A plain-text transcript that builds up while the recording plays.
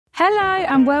Hello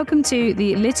and welcome to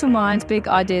the Little Minds Big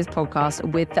Ideas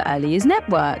podcast with the Early Years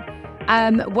Network.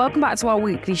 Welcome back to our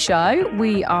weekly show.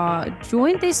 We are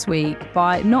joined this week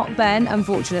by not Ben,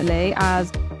 unfortunately,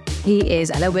 as he is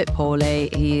a little bit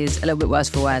poorly. He is a little bit worse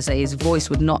for wear, so his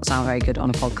voice would not sound very good on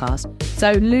a podcast.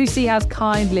 So Lucy has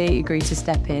kindly agreed to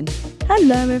step in.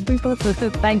 Hello, everybody.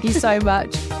 Thank you so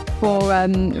much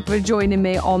for joining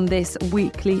me on this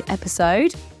weekly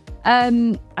episode.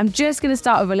 I'm just going to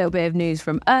start with a little bit of news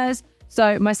from us.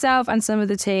 So myself and some of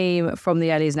the team from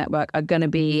the Early Years Network are going to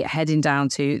be heading down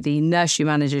to the Nursery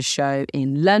Managers Show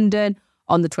in London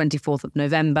on the 24th of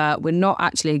November. We're not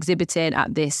actually exhibiting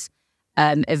at this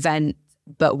event,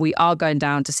 but we are going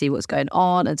down to see what's going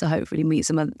on and to hopefully meet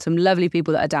some lovely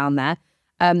people that are down there.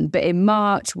 But in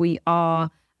March, we are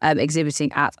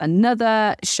exhibiting at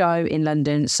another show in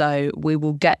London. So we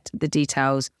will get the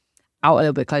details out a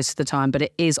little bit closer to the time, but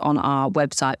it is on our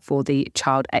website for the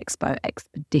Child Expo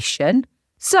expedition.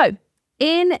 So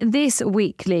in this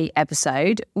weekly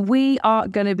episode, we are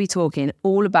going to be talking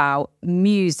all about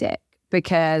music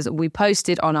because we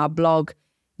posted on our blog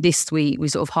this week, we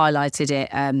sort of highlighted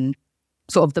it,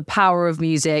 sort of the power of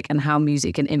music and how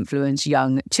music can influence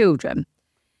young children.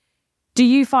 Do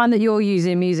you find that you're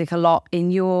using music a lot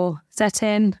in your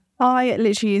setting? I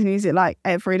literally use music like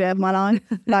every day of my life.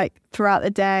 Like throughout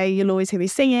the day, you'll always hear me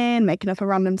singing, making up a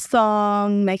random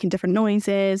song, making different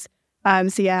noises.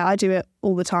 So yeah, I do it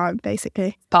all the time,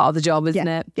 basically. Part of the job, isn't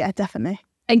it? Yeah, definitely.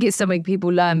 I think it's something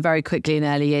people learn very quickly in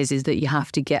early years is that you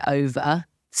have to get over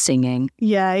singing.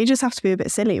 Yeah, you just have to be a bit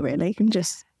silly, really. You can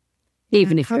just...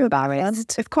 Even if you're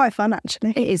embarrassed. It's quite fun,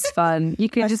 actually. It is fun. You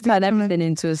can just turn everything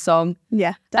into a song.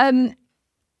 Yeah.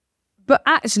 But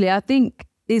actually, I think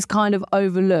it's kind of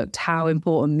overlooked how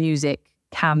important music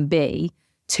can be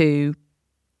to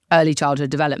early childhood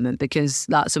development because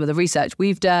like some of the research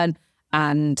we've done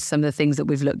and some of the things that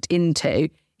we've looked into,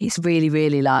 it's really,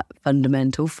 really like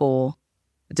fundamental for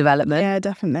development. Yeah,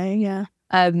 definitely, yeah.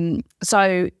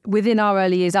 So within our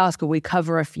early years article, we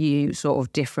cover a few sort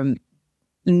of different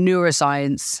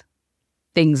neuroscience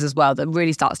things as well that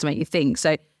really starts to make you think.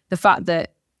 So the fact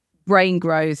that brain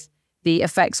growth, the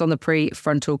effects on the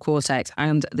prefrontal cortex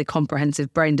and the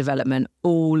comprehensive brain development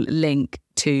all link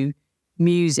to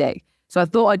music. So I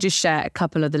thought I'd just share a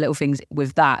couple of the little things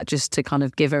with that just to kind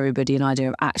of give everybody an idea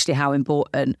of actually how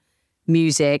important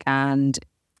music and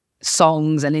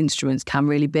songs and instruments can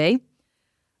really be.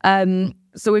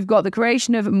 So we've got the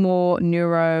creation of more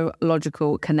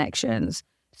neurological connections.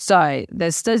 So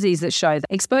there's studies that show that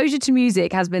exposure to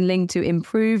music has been linked to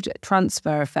improved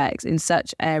transfer effects in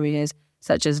such areas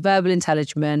such as verbal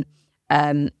intelligence,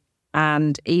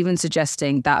 and even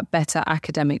suggesting that better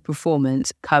academic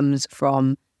performance comes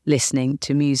from listening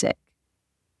to music.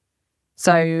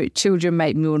 So children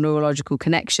make more neurological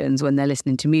connections when they're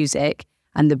listening to music,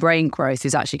 and the brain growth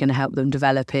is actually going to help them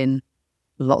develop in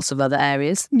lots of other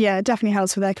areas. Yeah, it definitely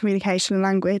helps with their communication and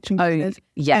language and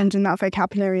and that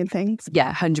vocabulary and things.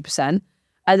 Yeah, 100%.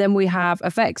 And then we have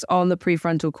effects on the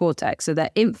prefrontal cortex. So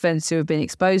that infants who have been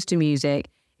exposed to music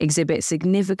exhibit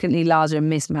significantly larger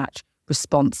mismatch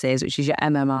responses, which is your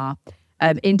MMR,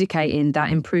 indicating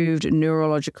that improved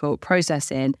neurological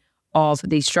processing of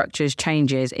these structures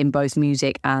changes in both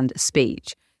music and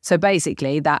speech. So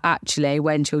basically that actually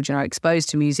when children are exposed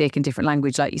to music in different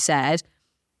language, like you said,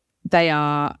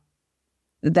 their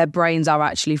brains are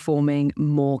actually forming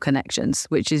more connections,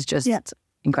 which is just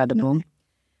incredible. No.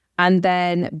 And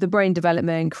then the brain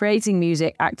development, creating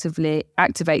music actively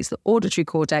activates the auditory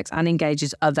cortex and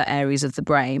engages other areas of the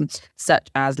brain, such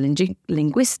as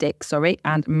linguistics,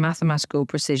 and mathematical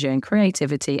precision,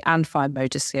 creativity, and fine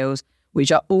motor skills,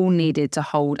 which are all needed to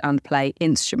hold and play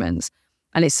instruments.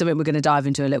 And it's something we're going to dive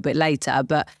into a little bit later,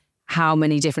 but how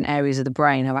many different areas of the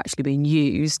brain have actually been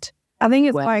used? I think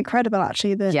it's quite incredible,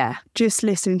 actually, that just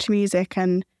listening to music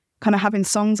and kind of having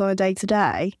songs on a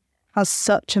day-to-day has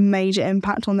such a major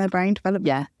impact on their brain development.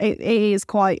 Yeah. It is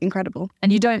quite incredible.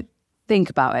 And you don't think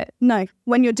about it. No.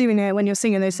 When you're doing it, when you're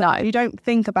singing those songs, you don't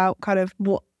think about kind of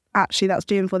what actually that's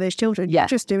doing for those children. Yeah. You're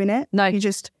just doing it. No.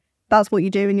 That's what you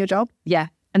do in your job. Yeah.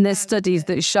 And there's studies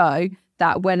that show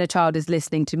that when a child is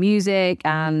listening to music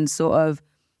and sort of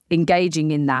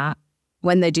engaging in that,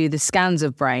 when they do the scans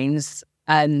of brains,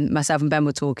 myself and Ben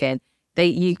were talking,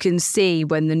 you can see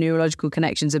when the neurological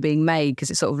connections are being made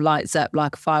because it sort of lights up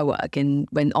like a firework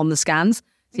when on the scans.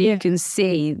 So you can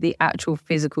see the actual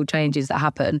physical changes that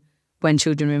happen when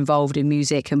children are involved in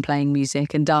music and playing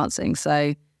music and dancing.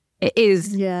 So it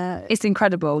is, it's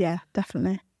incredible. Yeah,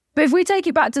 definitely. But if we take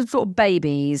it back to sort of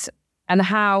babies and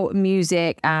how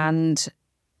music and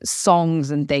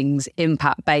songs and things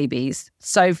impact babies.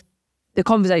 So the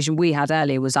conversation we had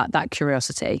earlier was that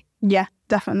curiosity. Yeah,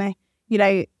 definitely. You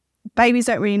know, babies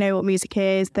don't really know what music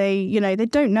is. They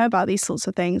don't know about these sorts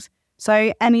of things.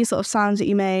 So any sort of sounds that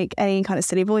you make, any kind of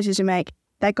silly voices you make,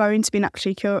 they're going to be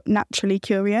naturally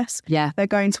curious. Yeah. They're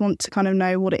going to want to kind of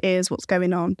know what it is, what's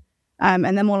going on. And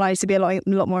they're more likely to be a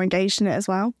lot more engaged in it as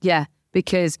well. Yeah,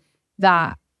 because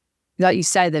that, like you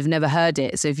say, they've never heard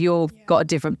it. So if you've got a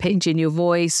different pitch in your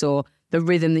voice, or the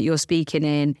rhythm that you're speaking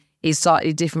in is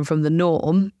slightly different from the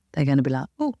norm, they're going to be like,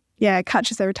 oh. Yeah, it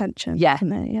catches their attention. Yeah.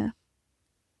 Yeah.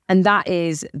 And that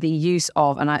is the use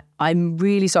of, and I'm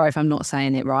really sorry if I'm not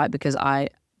saying it right, because I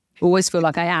always feel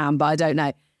like I am, but I don't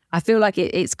know. I feel like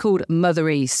it's called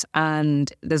motherese,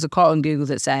 and there's a quote on Google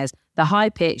that says, the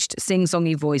high-pitched,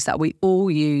 sing-songy voice that we all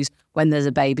use when there's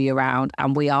a baby around,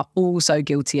 and we are all so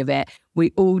guilty of it.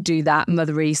 We all do that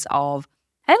motherese of,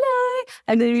 hello,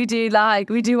 and then we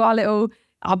do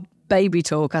our baby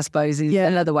talk, I suppose, is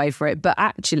another way for it. But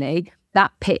actually,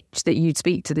 that pitch that you'd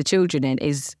speak to the children in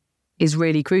is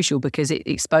really crucial, because it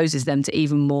exposes them to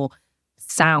even more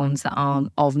sounds that aren't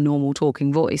of normal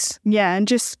talking voice. Yeah, and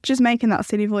just making that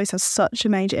silly voice has such a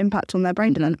major impact on their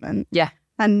brain development. Yeah.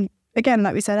 And again,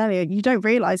 like we said earlier, you don't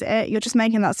realise it. You're just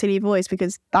making that silly voice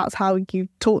because that's how you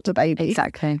talk to babies.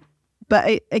 Exactly.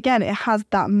 But it has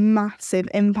that massive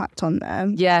impact on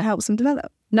them. Yeah. It helps them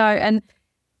develop. No, and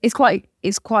it's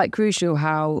quite crucial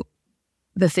how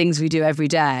the things we do every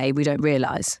day we don't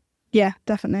realise. Yeah,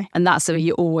 definitely. And that's something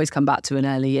you always come back to in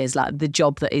early years, like the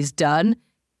job that is done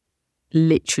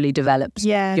literally develops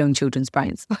young children's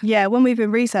brains. Yeah, when we've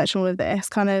been researching all of this,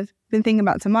 kind of been thinking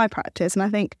back to my practice, and I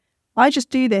think I just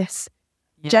do this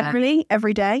generally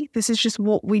every day. This is just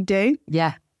what we do.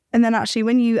 Yeah. And then actually,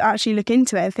 when you actually look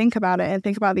into it and think about it and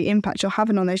think about the impact you're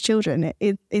having on those children,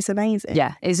 it's amazing.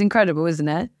 Yeah, it's incredible, isn't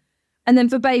it? And then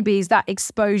for babies, that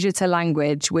exposure to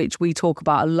language, which we talk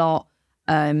about a lot,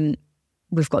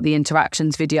 we've got the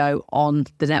interactions video on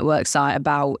the network site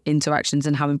about interactions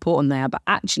and how important they are. But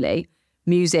actually,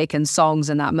 music and songs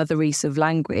and that motherese of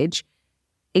language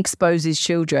exposes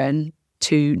children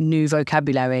to new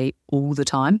vocabulary all the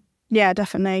time. Yeah,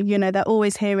 definitely. You know, they're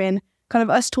always hearing kind of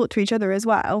us talk to each other as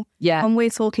well. Yeah. When we're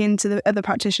talking to the other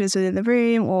practitioners within the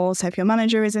room, or say if your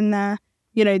manager is in there,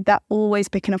 you know, they're always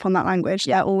picking up on that language.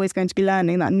 They're always going to be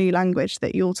learning that new language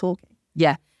that you're talking.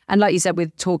 Yeah. And like you said,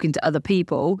 with talking to other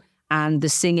people and the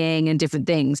singing and different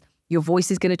things, your voice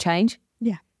is going to change.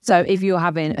 Yeah. So if you're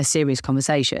having a serious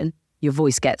conversation, your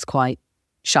voice gets quite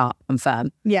sharp and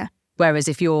firm. Yeah. Whereas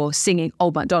if you're singing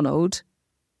Old MacDonald,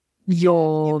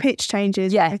 your pitch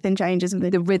changes, everything changes.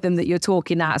 The rhythm that you're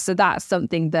talking at. So that's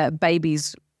something that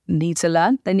babies need to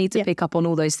learn. They need to pick up on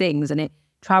all those things, and it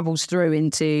travels through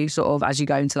into sort of, as you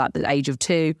go into like the age of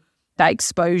 2, that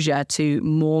exposure to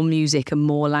more music and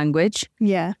more language.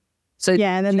 Yeah. So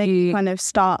and then they kind of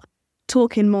start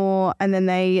talking more, and then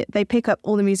they pick up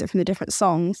all the music from the different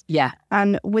songs. Yeah.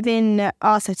 And within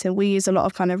our setting, we use a lot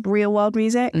of kind of real world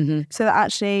music. Mm-hmm. So that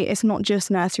actually it's not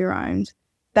just nursery rhymes.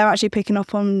 They're actually picking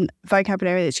up on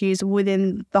vocabulary that's used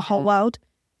within the whole world.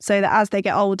 So that as they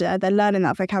get older, they're learning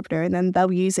that vocabulary, and then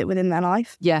they'll use it within their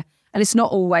life. Yeah. And it's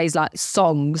not always like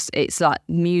songs, it's like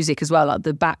music as well, like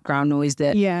the background noise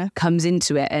that comes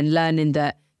into it, and learning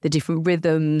that the different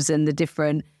rhythms and the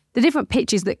different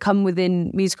pitches that come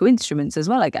within musical instruments as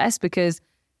well, I guess, because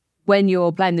when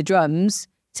you're playing the drums,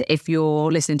 to if you're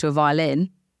listening to a violin,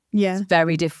 it's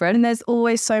very different. And there's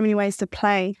always so many ways to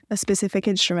play a specific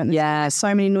instrument. There's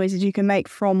so many noises you can make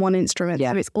from one instrument.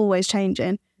 So it's always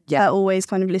changing. They're always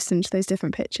kind of listening to those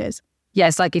different pitches. Yeah,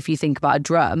 it's like if you think about a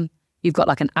drum, you've got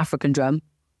like an African drum,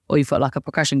 or you've got like a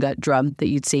percussion drum that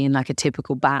you'd see in like a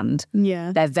typical band.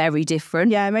 Yeah. They're very different.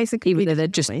 Yeah, it makes a even though they're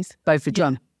just both a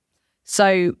drum.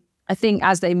 So I think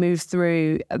as they move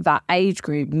through that age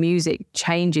group, music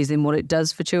changes in what it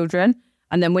does for children.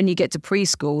 And then when you get to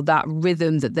preschool, that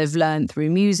rhythm that they've learned through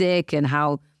music and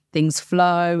how things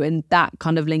flow, and that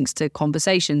kind of links to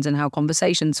conversations and how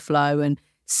conversations flow, and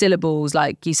syllables,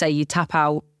 like you say, you tap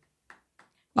out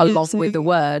along with the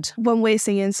word. When we're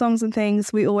singing songs and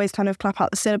things, we always kind of clap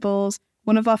out the syllables.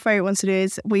 One of our favourite ones to do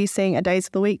is we sing a Days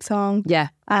of the Week song. Yeah.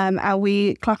 And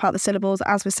we clap out the syllables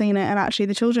as we're singing it, and actually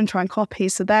the children try and copy,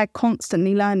 so they're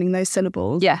constantly learning those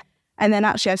syllables. Yeah. And then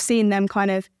actually I've seen them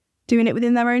kind of doing it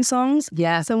within their own songs.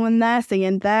 Yeah. So when they're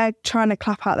singing, they're trying to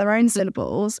clap out their own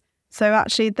syllables. So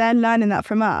actually they're learning that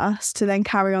from us to then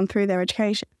carry on through their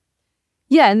education.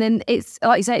 Yeah, and then it's,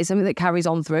 like you say, it's something that carries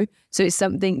on through. So it's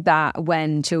something that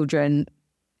when children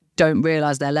don't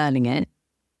realise they're learning it,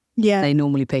 they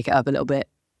normally pick it up a little bit.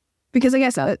 Because I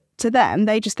guess to them,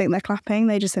 they just think they're clapping,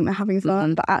 they just think they're having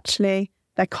fun, but actually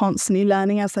they're constantly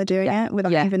learning as they're doing it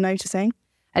without even noticing.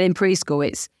 And in preschool,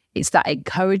 it's that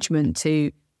encouragement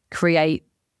to create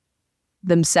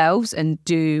themselves and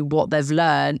do what they've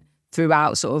learned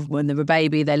throughout. Sort of when they're a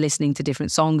baby, they're listening to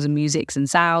different songs and musics and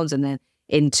sounds, and then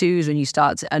in twos, when you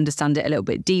start to understand it a little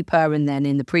bit deeper, and then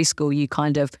in the preschool, you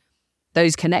kind of,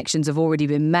 those connections have already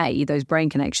been made, those brain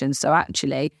connections. So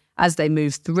actually, as they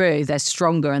move through, they're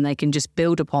stronger and they can just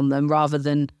build upon them rather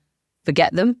than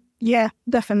forget them. Yeah,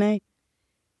 definitely.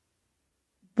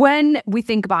 When we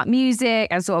think about music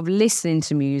and sort of listening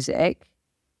to music,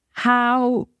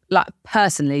 how, like,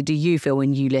 personally do you feel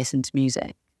when you listen to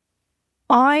music?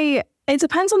 It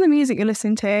depends on the music you're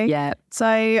listening to. Yeah.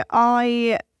 So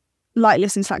I like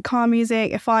listening to like calm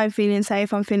music. If I'm feeling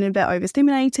safe, I'm feeling a bit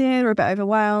overstimulated or a bit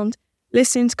overwhelmed,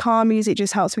 listening to calm music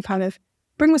just helps me kind of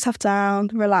bring myself down,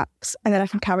 relax, and then I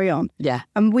can carry on. Yeah.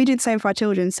 And we do the same for our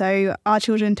children. So our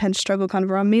children tend to struggle kind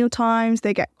of around meal times.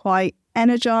 They get quite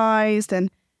energized and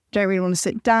don't really want to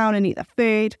sit down and eat their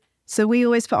food. So we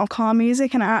always put on calm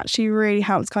music, and it actually really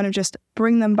helps kind of just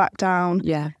bring them back down.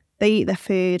 Yeah. They eat their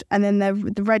food and then they're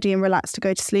ready and relaxed to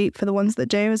go to sleep for the ones that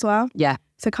do as well. Yeah.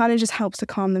 So it kind of just helps to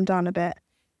calm them down a bit.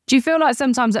 Do you feel like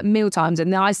sometimes at meal times,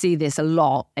 and I see this a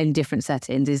lot in different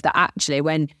settings, is that actually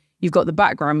when you've got the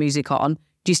background music on,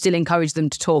 do you still encourage them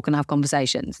to talk and have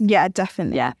conversations? Yeah,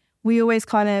 definitely. Yeah. We always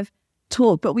kind of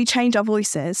talk, but we change our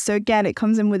voices. So again, it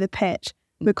comes in with a pitch.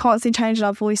 We're constantly changing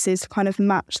our voices to kind of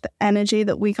match the energy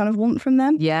that we kind of want from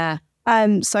them. Yeah.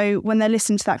 So when they're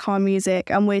listening to that calm music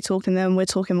and we're talking to them, we're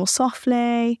talking more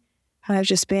softly, kind of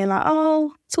just being like,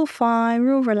 oh, it's all fine,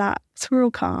 we're all relaxed, we're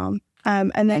all calm.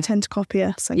 And they tend to copy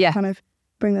us and kind of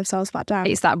bring themselves back down.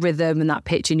 It's that rhythm and that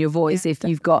pitch in your voice. If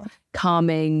you've got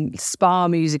calming spa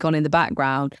music on in the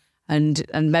background and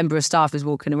a member of staff is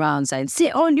walking around saying,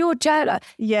 sit on your chair.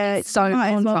 Yeah, it's so might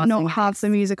as well contrasting. not have the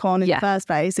music on in the first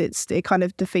place. It kind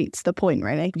of defeats the point,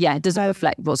 really. Yeah, it doesn't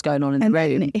reflect what's going on in the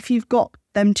room. And if you've got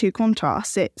them two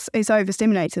contrasts, it's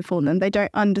overstimulated for them. They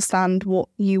don't understand what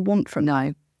you want from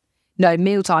them. No,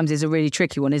 meal times is a really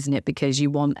tricky one, isn't it? Because you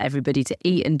want everybody to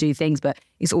eat and do things, but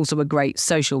it's also a great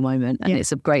social moment and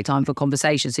it's a great time for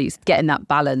conversation. So it's getting that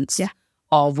balance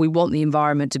of, we want the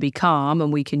environment to be calm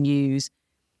and we can use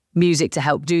music to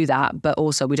help do that, but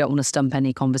also we don't want to stump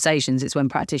any conversations. It's when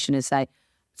practitioners say,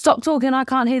 stop talking, I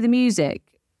can't hear the music.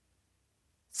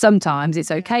 Sometimes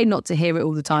it's okay not to hear it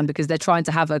all the time because they're trying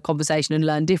to have a conversation and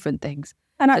learn different things.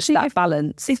 And actually, that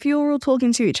balance. If you're all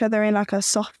talking to each other in like a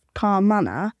soft, calm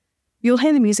manner, you'll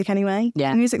hear the music anyway.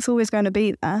 Yeah. The music's always going to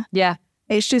be there. Yeah.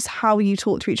 It's just how you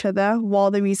talk to each other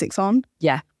while the music's on.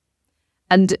 Yeah.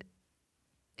 And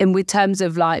with terms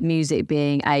of like music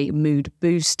being a mood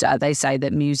booster, they say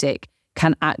that music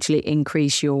can actually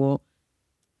increase your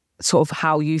sort of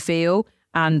how you feel,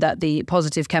 and that the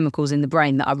positive chemicals in the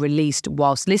brain that are released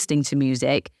whilst listening to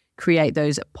music create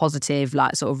those positive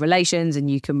like sort of relations, and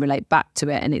you can relate back to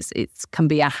it, and it can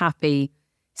be a happy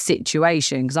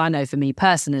situation. Because I know for me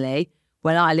personally,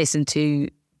 when I listen to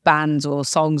bands or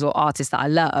songs or artists that I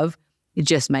love, it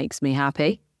just makes me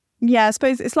happy. Yeah, I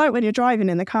suppose it's like when you're driving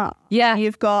in the car. Yeah.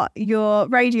 You've got your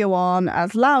radio on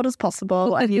as loud as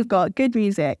possible and you've got good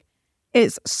music.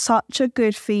 It's such a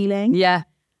good feeling. Yeah.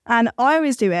 And I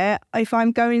always do it. If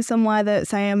I'm going somewhere that,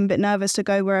 say, I'm a bit nervous to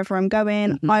go wherever I'm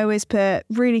going, I always put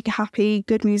really happy,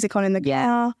 good music on in the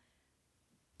car,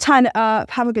 turn it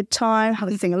up, have a good time, have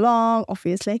a sing along,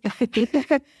 obviously. But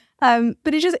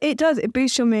it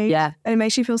boosts your mood and it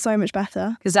makes you feel so much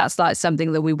better. Because that's like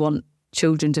something that we want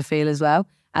children to feel as well.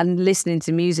 And listening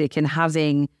to music and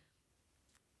having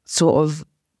sort of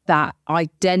that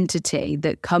identity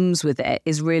that comes with it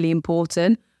is really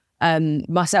important.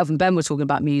 Myself and Ben were talking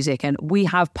about music, and we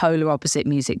have polar opposite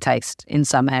music taste in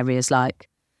some areas. Like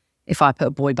if I put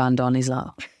a boy band on, he's like,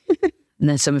 oh. And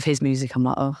then some of his music, I'm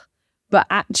like, oh. But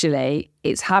actually,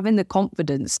 it's having the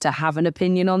confidence to have an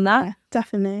opinion on that. Yeah,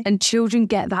 definitely. And children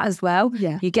get that as well.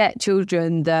 Yeah. You get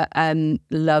children that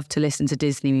love to listen to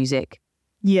Disney music.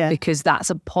 Yeah. Because that's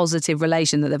a positive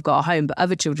relation that they've got at home. But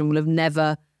other children will have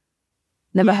never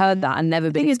heard that and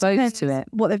never been exposed to it.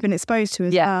 What they've been exposed to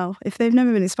as well. If they've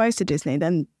never been exposed to Disney,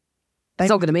 then it's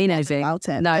not going to mean anything about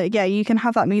it. No. But yeah, you can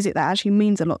have that music that actually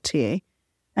means a lot to you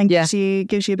and gives you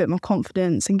a bit more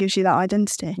confidence and gives you that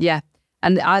identity. Yeah.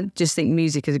 And I just think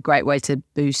music is a great way to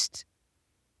boost.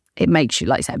 It makes you,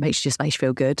 like you said, makes you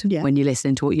feel good when you're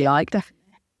listening to what you like.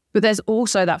 Definitely. But there's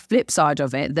also that flip side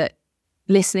of it, that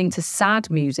listening to sad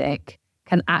music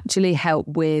can actually help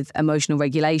with emotional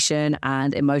regulation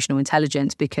and emotional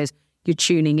intelligence, because you're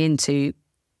tuning into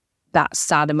that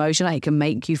sad emotion. It can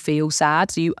make you feel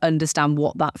sad, so you understand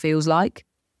what that feels like.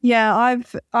 Yeah,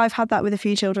 I've had that with a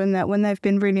few children, that when they've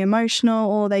been really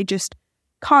emotional or they just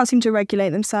can't seem to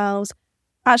regulate themselves,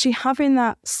 actually having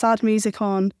that sad music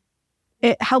on,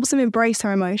 it helps them embrace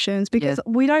their emotions, because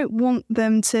we don't want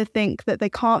them to think that they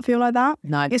can't feel like that.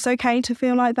 No. It's okay to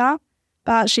feel like that,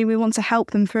 but actually we want to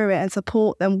help them through it and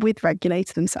support them with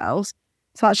regulating themselves.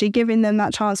 So actually giving them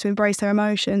that chance to embrace their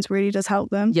emotions really does help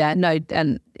them. Yeah, no,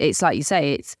 and it's like you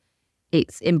say,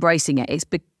 it's embracing it. It's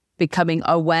becoming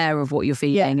aware of what you're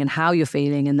feeling and how you're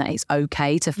feeling, and that it's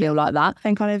okay to feel like that.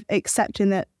 And kind of accepting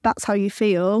that that's how you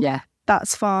feel. Yeah.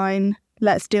 That's fine.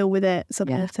 Let's deal with it,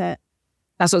 support it.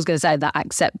 That's what I was going to say, that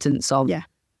acceptance of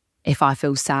if I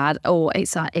feel sad, or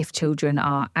it's like if children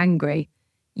are angry,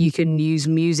 you can use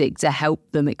music to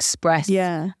help them express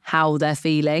how they're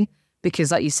feeling.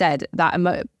 Because like you said,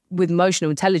 that with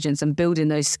emotional intelligence and building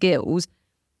those skills,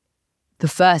 the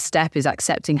first step is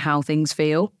accepting how things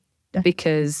feel.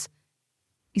 Because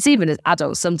it's even as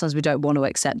adults, sometimes we don't want to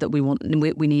accept that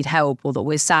we need help, or that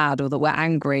we're sad, or that we're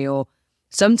angry, or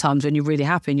sometimes when you're really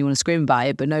happy and you want to scream about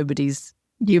it, but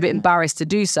you're a bit embarrassed to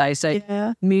do so.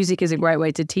 So music is a great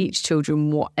way to teach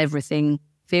children what everything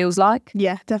feels like.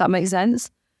 Yeah, definitely. If that makes sense.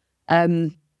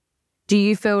 Do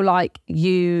you feel like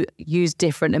you use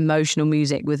different emotional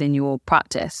music within your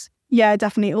practice? Yeah,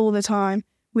 definitely, all the time.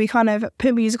 We kind of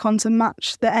put music on to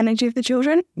match the energy of the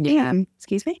children. Yeah.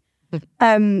 Excuse me.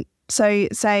 So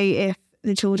say if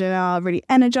the children are really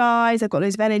energized, they've got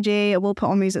loads of energy, we'll put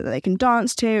on music that they can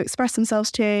dance to, express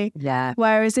themselves to. Yeah.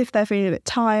 Whereas if they're feeling a bit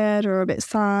tired or a bit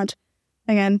sad,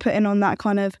 again, putting on that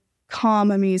kind of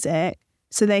calmer music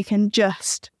so they can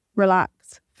just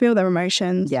relax, feel their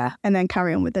emotions, and then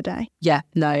carry on with the day. Yeah,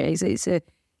 no, it's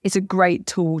a great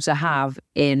tool to have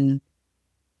within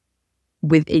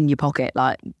your pocket,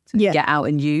 like to get out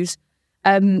and use.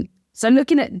 So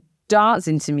looking at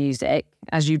dancing to music,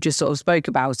 as you just sort of spoke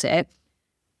about it,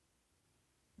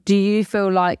 do you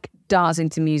feel like dancing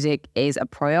to music is a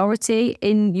priority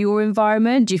in your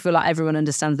environment? Do you feel like everyone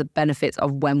understands the benefits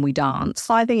of when we dance?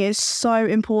 I think it's so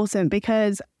important,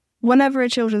 because whenever a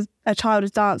child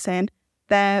is dancing,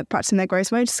 they're practicing their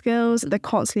gross motor skills, they're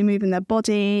constantly moving their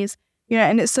bodies,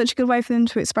 and it's such a good way for them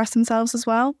to express themselves as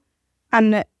well.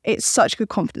 And it's such a good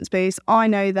confidence boost. I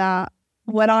know that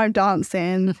when I'm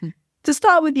dancing, to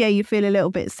start with, you feel a little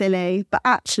bit silly, but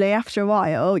actually after a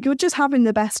while, you're just having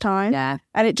the best time. Yeah.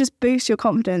 And it just boosts your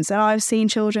confidence. And I've seen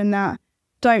children that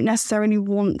don't necessarily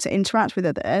want to interact with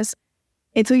others.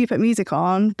 Until you put music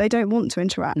on, they don't want to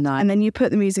interact. No. And then you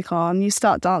put the music on, you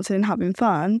start dancing and having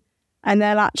fun, and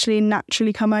they'll actually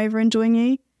naturally come over and join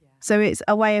you. Yeah. So it's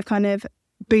a way of kind of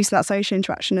boosting that social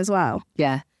interaction as well.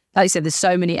 Yeah. Like you said, there's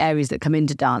so many areas that come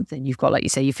into dancing. You've got, like you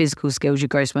say, your physical skills, your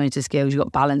gross motor skills, you've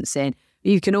got balancing.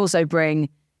 You can also bring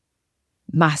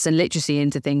maths and literacy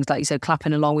into things, like you said,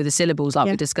 clapping along with the syllables like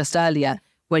we discussed earlier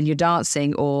when you're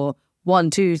dancing, or 1,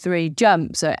 2, 3,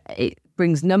 jump. So it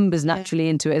brings numbers naturally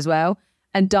into it as well.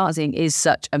 And dancing is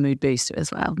such a mood booster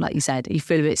as well. Like you said, you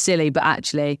feel a bit silly, but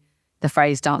actually the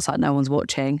phrase dance like no one's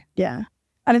watching. Yeah.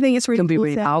 And I think it's can be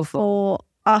really powerful for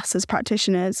us as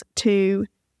practitioners to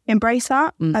embrace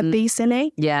that and be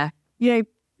silly. Yeah.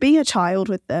 Be a child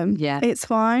with them. Yeah. It's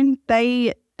fine.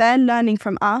 They're learning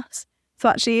from us. So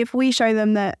actually, if we show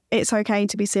them that it's okay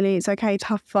to be silly, it's okay to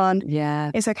have fun,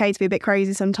 it's okay to be a bit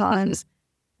crazy sometimes,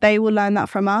 they will learn that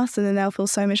from us, and then they'll feel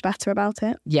so much better about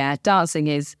it. Yeah, dancing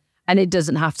is, and it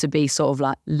doesn't have to be sort of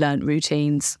like learnt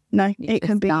routines. No, it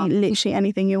can be literally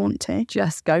anything you want to.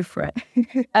 Just go for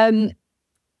it.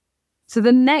 So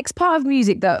the next part of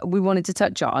music that we wanted to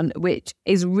touch on, which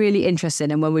is really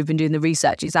interesting, and when we've been doing the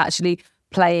research, is actually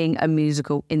playing a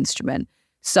musical instrument.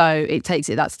 So it takes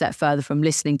it that step further from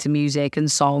listening to music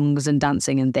and songs and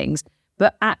dancing and things.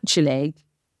 But actually,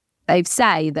 they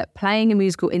say that playing a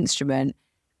musical instrument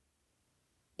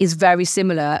is very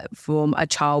similar from a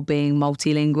child being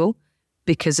multilingual,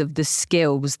 because of the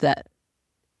skills that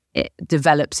it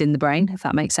develops in the brain, if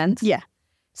that makes sense. Yeah.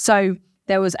 So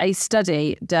there was a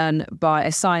study done by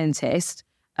a scientist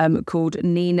called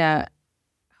Nina.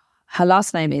 Her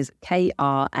last name is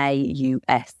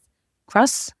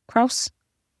Kraus.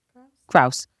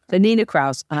 Kraus. So Nina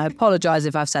Kraus. I apologise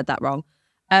if I've said that wrong.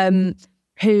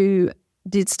 Who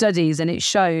did studies, and it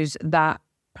shows that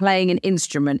playing an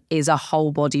instrument is a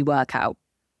whole body workout.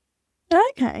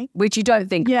 Okay. Which you don't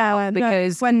think about,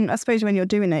 because I suppose when you're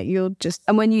doing it, you'll just...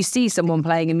 And when you see someone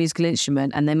playing a musical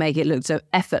instrument and they make it look so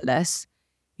effortless,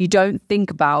 you don't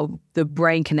think about the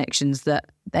brain connections that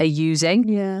they're using.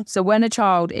 Yeah. So when a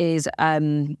child is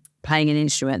playing an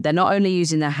instrument, they're not only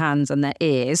using their hands and their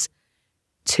ears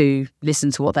to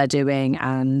listen to what they're doing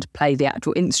and play the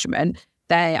actual instrument,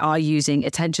 they are using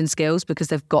attention skills, because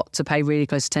they've got to pay really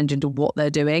close attention to what they're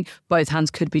doing. Both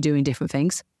hands could be doing different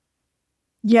things.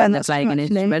 Yeah, when and they're that's playing true, an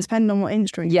actually. instrument. Depending on what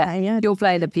instrument you're playing, yeah. If you're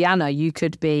playing the piano, you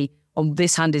could be on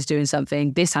this hand is doing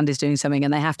something, this hand is doing something,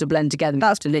 and they have to blend together.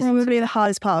 That's to listen. probably the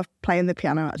hardest part of playing the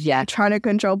piano, actually. Yeah. Trying to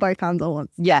control both hands at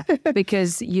once. Yeah,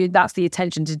 because that's the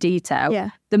attention to detail. Yeah.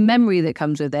 The memory that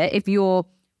comes with it. If you're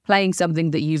playing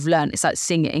something that you've learned, it's like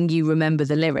singing, you remember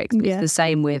the lyrics. But Yeah. It's the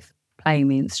same with playing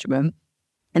the instrument.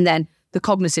 And then the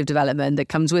cognitive development that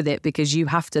comes with it, because you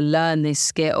have to learn this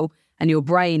skill and your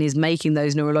brain is making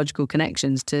those neurological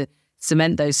connections to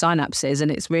cement those synapses. And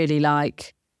it's really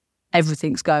like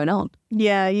everything's going on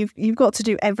Yeah, you've got to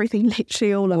do everything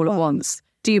literally all at once.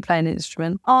 Do you play an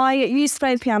instrument? I used to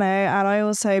play the piano and I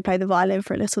also played the violin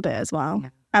for a little bit as well.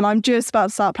 And I'm just about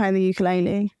to start playing the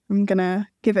ukulele. I'm going to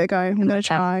give it a go. I'm going to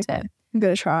try. I'm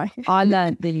going to try. I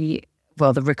learned the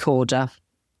recorder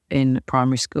in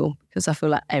primary school because I feel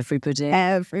like everybody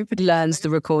learns the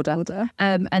recorder.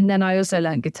 And then I also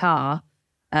learned guitar.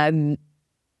 And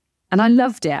I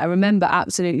loved it. I remember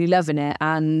absolutely loving it.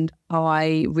 And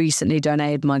I recently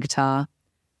donated my guitar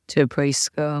to a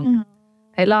preschool. Mm.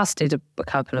 It lasted a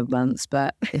couple of months,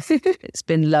 but it's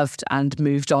been loved and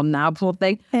moved on now, poor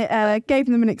thing. It gave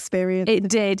them an experience. It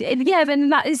did. Yeah, but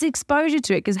that is exposure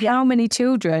to it, because how many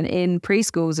children in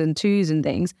preschools and twos and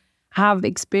things have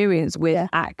experience with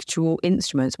actual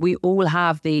instruments? We all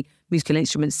have the musical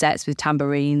instrument sets with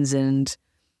tambourines and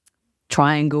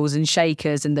triangles and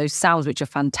shakers and those sounds which are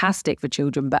fantastic for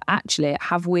children, but actually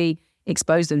have we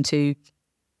exposed them to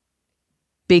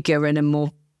bigger and a more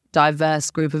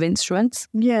diverse group of instruments?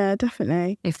 Yeah,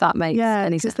 definitely. If that makes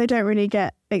any sense. Because they don't really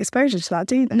get exposure to that,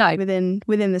 do they? No.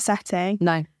 Within the setting.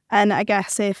 No. And I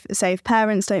guess if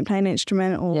parents don't play an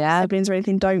instrument or siblings or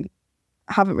anything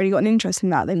haven't really got an interest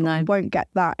in that, they won't get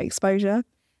that exposure.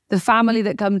 The family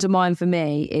that come to mind for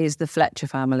me is the Fletcher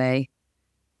family.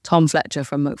 Tom Fletcher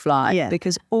from McFly,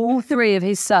 because all three of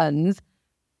his sons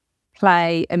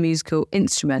play a musical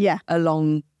instrument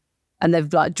along, and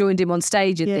they've like joined him on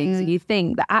stage and things. And you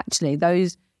think that actually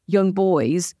those young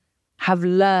boys have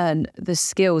learned the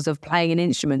skills of playing an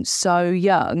instrument so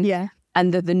young,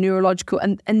 and that the neurological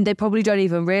and they probably don't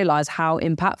even realise how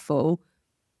impactful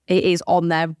it is on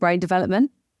their brain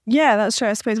development. Yeah, that's true.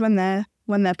 I suppose when they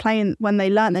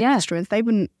learn their instruments, they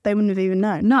wouldn't have even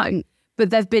known. No. But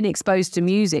they've been exposed to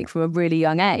music from a really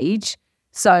young age.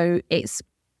 So it's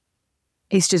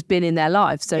just been in their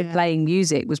life. So playing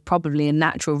music was probably a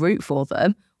natural route for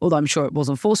them, although I'm sure it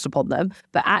wasn't forced upon them.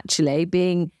 But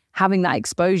actually having that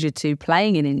exposure to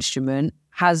playing an instrument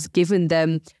has given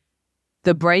them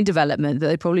the brain development that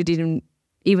they probably didn't,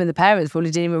 even the parents probably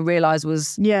didn't even realise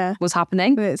was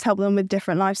happening. But it's helped them with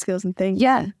different life skills and things.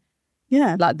 Yeah.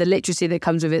 Yeah. Like the literacy that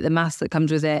comes with it, the maths that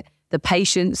comes with it, the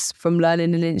patience from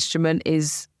learning an instrument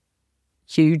is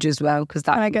huge as well, because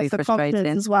that can be frustrating. And I guess the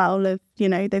confidence as well of,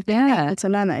 they've been able to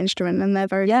learn that instrument and they're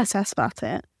very successful at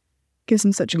it. Gives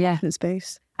them such a confidence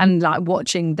boost. And like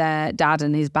watching their dad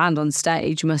and his band on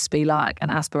stage must be like an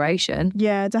aspiration.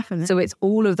 Yeah, definitely. So it's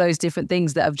all of those different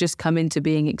things that have just come into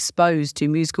being exposed to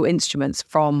musical instruments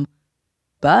from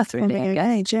birth, really. From a young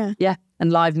age, Yeah,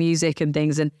 and live music and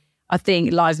things. And I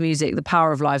think live music, the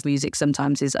power of live music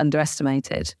sometimes is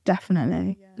underestimated.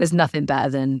 Definitely. Yeah. There's nothing better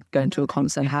than going to a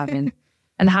concert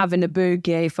and having a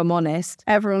boogie, if I'm honest.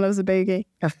 Everyone loves a boogie.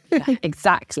 Yeah,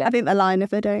 exactly. I think they're lying if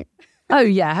they don't. Oh,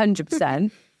 yeah,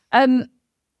 100%.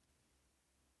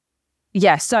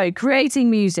 So creating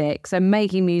music, so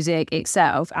making music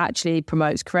itself actually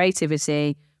promotes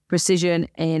creativity, precision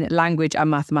in language and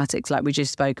mathematics, like we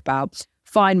just spoke about,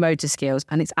 fine motor skills,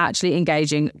 and it's actually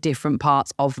engaging different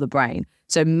parts of the brain.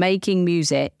 So making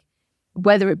music,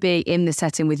 whether it be in the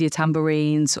setting with your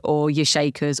tambourines or your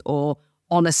shakers or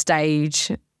on a stage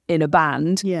in a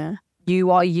band,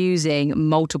 you are using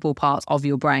multiple parts of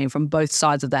your brain from both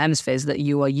sides of the hemispheres that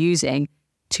you are using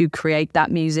to create that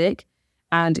music.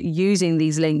 And using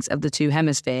these links of the two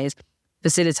hemispheres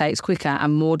facilitates quicker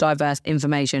and more diverse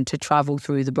information to travel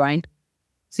through the brain.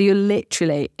 So you're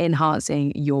literally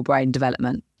enhancing your brain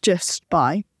development. Just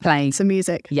by playing some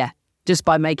music. Yeah, just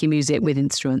by making music with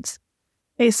instruments.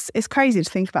 It's crazy to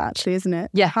think about, actually, isn't it?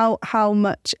 Yeah. How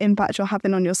much impact you're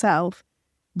having on yourself.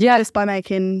 Yeah. Just by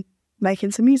making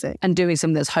some music. And doing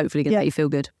something that's hopefully going to make you feel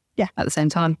good. Yeah. At the same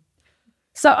time.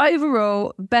 So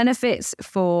overall, benefits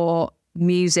for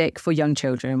music for young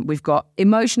children. We've got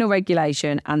emotional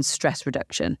regulation and stress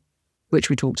reduction, which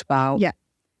we talked about. Yeah.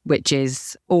 Which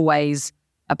is always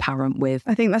apparent with.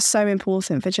 I think that's so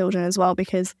important for children as well,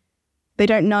 because they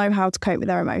don't know how to cope with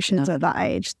their emotions at that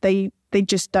age. They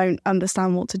just don't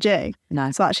understand what to do.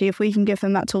 No. So actually, if we can give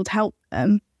them that tool to help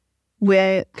them,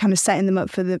 we're kind of setting them up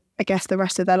for the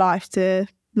rest of their life to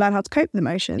learn how to cope with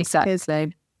emotions. Exactly.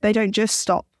 Because they don't just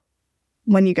stop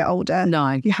when you get older.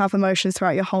 No. You have emotions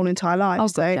throughout your whole entire life. Oh,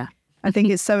 so gotcha. I think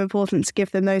it's so important to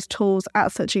give them those tools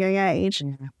at such a young age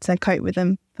to cope with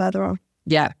them further on.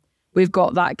 Yeah. We've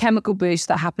got that chemical boost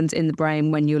that happens in the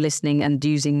brain when you're listening and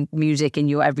using music in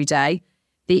your everyday.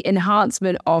 The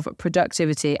enhancement of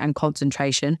productivity and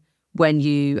concentration when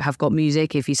you have got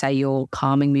music. If you say your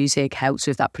calming music helps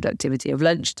with that productivity of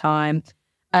lunchtime.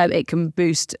 It can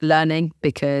boost learning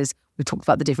because we've talked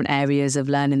about the different areas of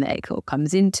learning that it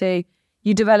comes into.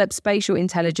 You develop spatial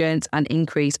intelligence and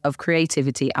increase of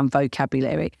creativity and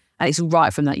vocabulary. And it's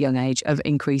right from that young age of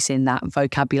increasing that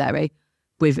vocabulary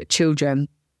with children.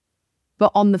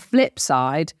 But on the flip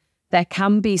side, there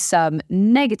can be some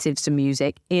negatives to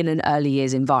music in an early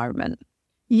years environment.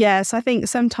 Yes, I think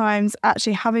sometimes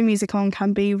actually having music on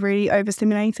can be really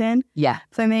overstimulating. Yeah.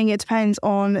 So I think it depends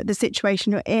on the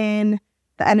situation you're in,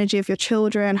 the energy of your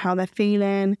children, how they're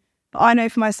feeling. But I know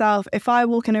for myself, if I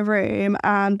walk in a room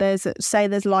and there's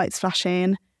lights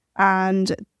flashing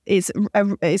and it's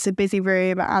a busy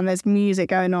room and there's music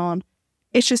going on,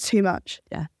 it's just too much.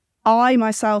 Yeah. I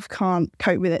myself can't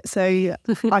cope with it, so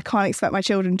I can't expect my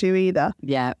children to either.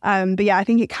 Yeah. But yeah, I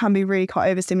think it can be really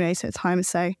quite overstimulating at times.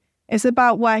 So it's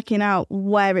about working out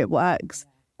where it works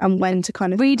and when to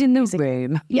kind of Reading the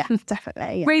room. Yeah,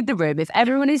 definitely. Yeah. Read the room. If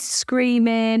everyone is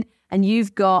screaming and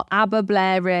you've got ABBA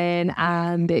blaring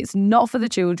and it's not for the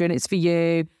children, it's for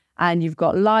you, and you've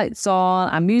got lights on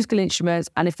and musical instruments,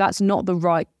 and if that's not the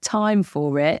right time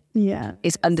for it, Yeah.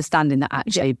 it's understanding that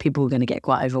actually people are going to get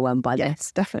quite overwhelmed by this.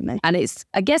 Yes, definitely. And it's,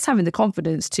 I guess, having the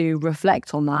confidence to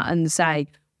reflect on that and say,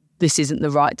 this isn't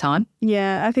the right time.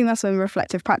 Yeah, I think that's when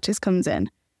reflective practice comes in.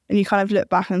 And you kind of look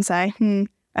back and say,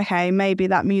 okay, maybe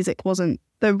that music wasn't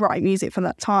the right music for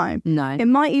that time. No. It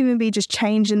might even be just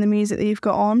changing the music that you've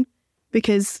got on,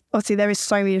 because obviously there is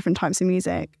so many different types of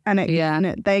music and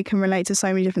they can relate to so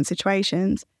many different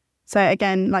situations. So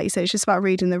again, like you said, it's just about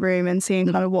reading the room and seeing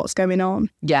kind of what's going on.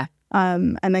 Yeah.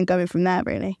 And then going from there,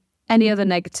 really. Any other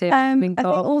negative? I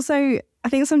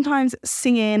think sometimes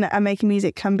singing and making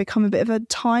music can become a bit of a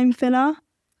time filler.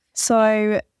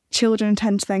 So children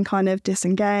tend to then kind of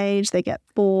disengage, they get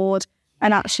bored.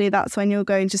 And actually that's when you're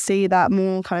going to see that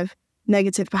more kind of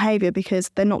negative behaviour,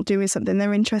 because they're not doing something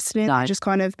they're interested in. No. They're just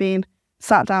kind of being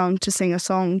sat down to sing a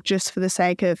song just for the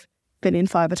sake of filling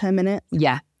 5 or 10 minutes.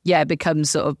 Yeah. Yeah, it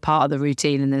becomes sort of part of the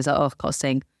routine and there's like, oh, I've got to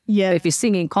sing. Yeah. But if you're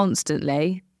singing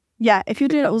constantly, yeah, if you're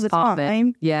doing it all the part of it.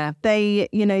 time, Yeah. they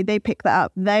pick that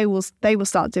up. They will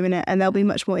start doing it and they'll be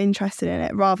much more interested in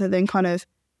it, rather than kind of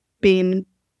being,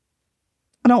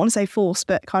 I don't want to say forced,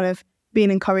 but kind of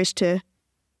being encouraged to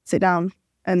sit down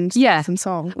and sing some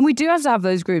songs. And we do have to have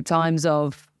those group times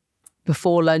of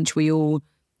before lunch, we all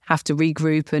have to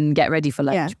regroup and get ready for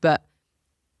lunch. Yeah. But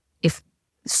if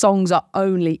songs are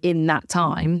only in that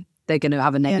time, they're going to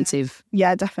have a negative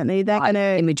Yeah, definitely. They're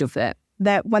gonna image of it.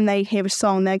 when they hear a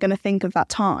song, they're gonna think of that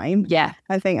time. Yeah.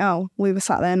 And think, oh, we were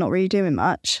sat there not really doing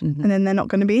much, and then they're not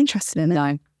going to be interested in it.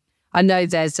 No. I know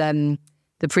there's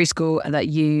the preschool that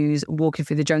use Walking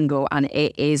Through the Jungle, and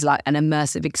it is like an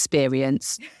immersive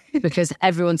experience because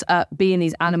everyone's being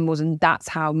these animals, and that's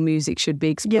how music should be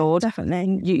Yeah, explored.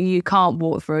 definitely. You can't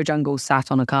walk through a jungle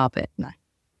sat on a carpet. No.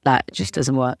 That just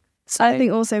doesn't work. So I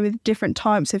think also with different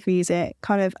types of music,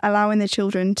 kind of allowing the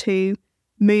children to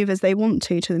move as they want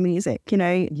to the music. You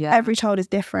know, every child is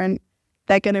different.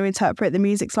 They're going to interpret the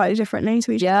music slightly differently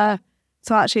to each other.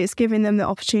 So actually it's giving them the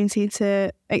opportunity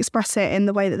to express it in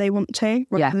the way that they want to,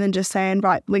 rather than just saying,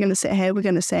 right, we're going to sit here, we're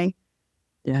going to sing.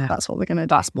 Yeah. That's what we're going to do.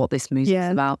 That's what this music is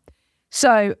about.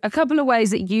 So a couple of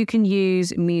ways that you can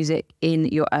use music in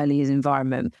your early years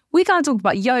environment. We kind of talked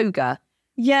about yoga.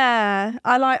 Yeah,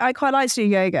 I quite like to do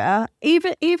yoga.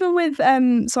 Even with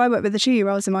so I work with the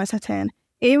 2-year-olds in my setting.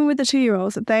 Even with the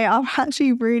 2-year-olds, they are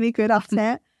actually really good at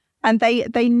it, and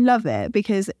they love it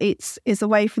because it's a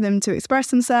way for them to express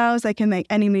themselves. They can make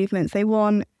any movements they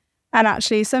want, and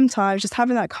actually sometimes just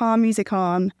having that calm music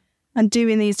on and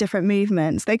doing these different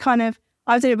movements, I've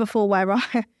done it before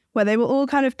where they were all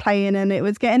kind of playing and it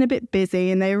was getting a bit busy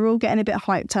and they were all getting a bit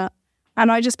hyped up,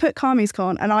 and I just put calm music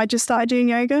on and I just started doing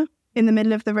yoga in the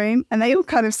middle of the room, and they all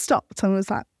kind of stopped and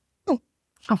was like, oh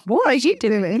what are you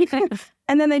doing?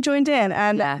 And then they joined in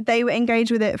and they were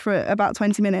engaged with it for about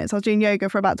 20 minutes. I was doing yoga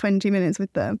for about 20 minutes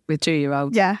with them. With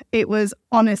 2-year-olds. Yeah, it was,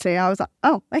 honestly, I was like,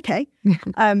 oh, okay.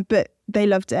 But they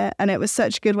loved it, and it was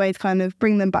such a good way to kind of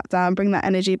bring them back down, bring that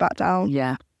energy back down.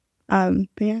 Yeah. But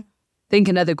yeah. I think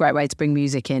another great way to bring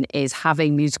music in is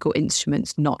having musical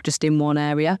instruments not just in one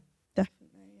area. Definitely.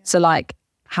 Yeah. So like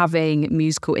having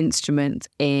musical instruments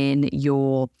in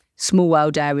your small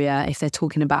world area. If they're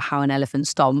talking about how an elephant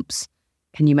stomps,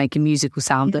 can you make a musical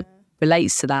sound that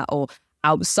relates to that? Or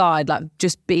outside, like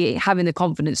just having the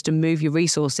confidence to move your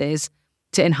resources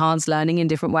to enhance learning in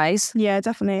different ways. Yeah,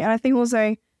 definitely. And I think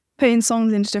also putting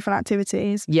songs into different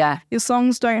activities. Yeah. Your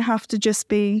songs don't have to just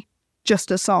be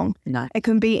just a song. No. It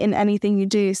can be in anything you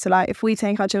do. So like if we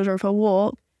take our children for a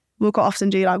walk, we'll quite often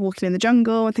do like walking in the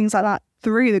jungle and things like that,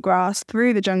 through the grass,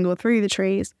 through the jungle, through the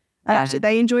trees. And actually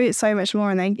they enjoy it so much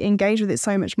more and they engage with it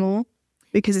so much more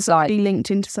because it's like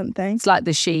linked into something. It's like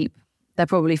the sheep. They're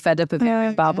probably fed up of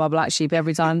blah, black sheep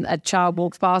every time a child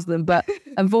walks past them. But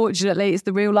unfortunately, it's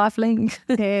the real life link.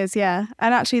 It is, yeah.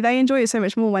 And actually, they enjoy it so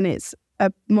much more when it's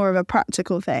more of a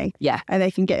practical thing. Yeah. And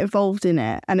they can get involved in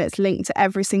it and it's linked to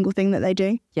every single thing that they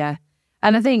do. Yeah.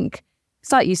 And I think,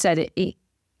 it's like you said, it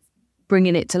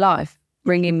bringing it to life,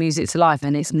 bringing music to life.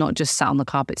 And it's not just sat on the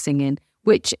carpet singing,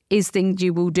 which is things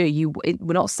you will do.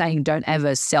 We're not saying don't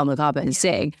ever sit on the carpet and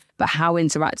sing, but how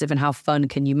interactive and how fun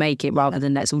can you make it rather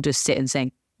than let's all just sit and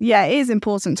sing? Yeah, it is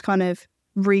important to kind of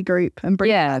regroup and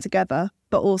bring that together,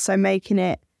 but also making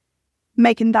that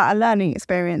a learning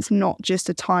experience, not just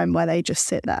a time where they just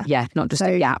sit there. Yeah, not just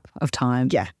a gap of time.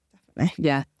 Yeah, definitely.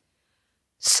 Yeah.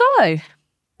 So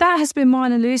that has been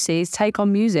mine and Lucy's take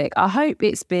on music. I hope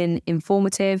it's been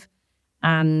informative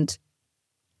and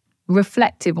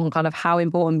reflective on kind of how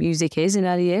important music is in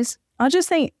early years. I just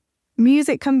think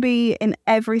music can be in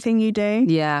everything you do.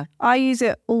 Yeah. I use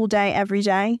it all day, every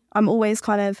day. I'm always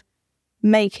kind of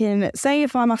say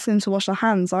if I'm asking them to wash their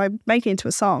hands, I make it into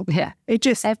a song. Yeah. It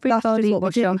just, everybody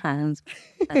wash your hands.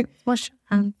 Wash your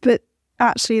hands. But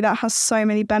actually that has so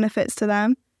many benefits to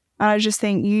them. And I just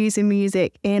think using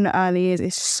music in early years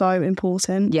is so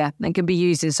important. Yeah. And can be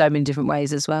used in so many different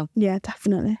ways as well. Yeah,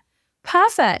 definitely.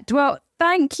 Perfect. Well,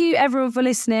 thank you everyone for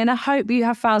listening. I hope you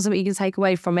have found something you can take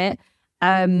away from it.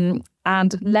 And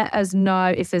let us know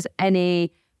if there's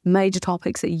any major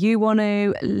topics that you want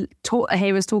to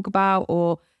hear us talk about,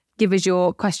 or give us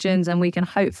your questions, and we can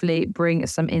hopefully bring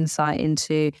some insight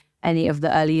into any of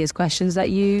the early years questions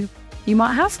that you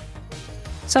might have.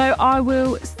 So I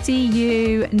will see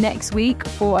you next week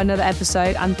for another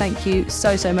episode, and thank you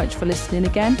so much for listening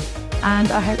again,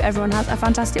 and I hope everyone has a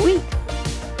fantastic week.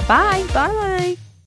 Bye. Bye.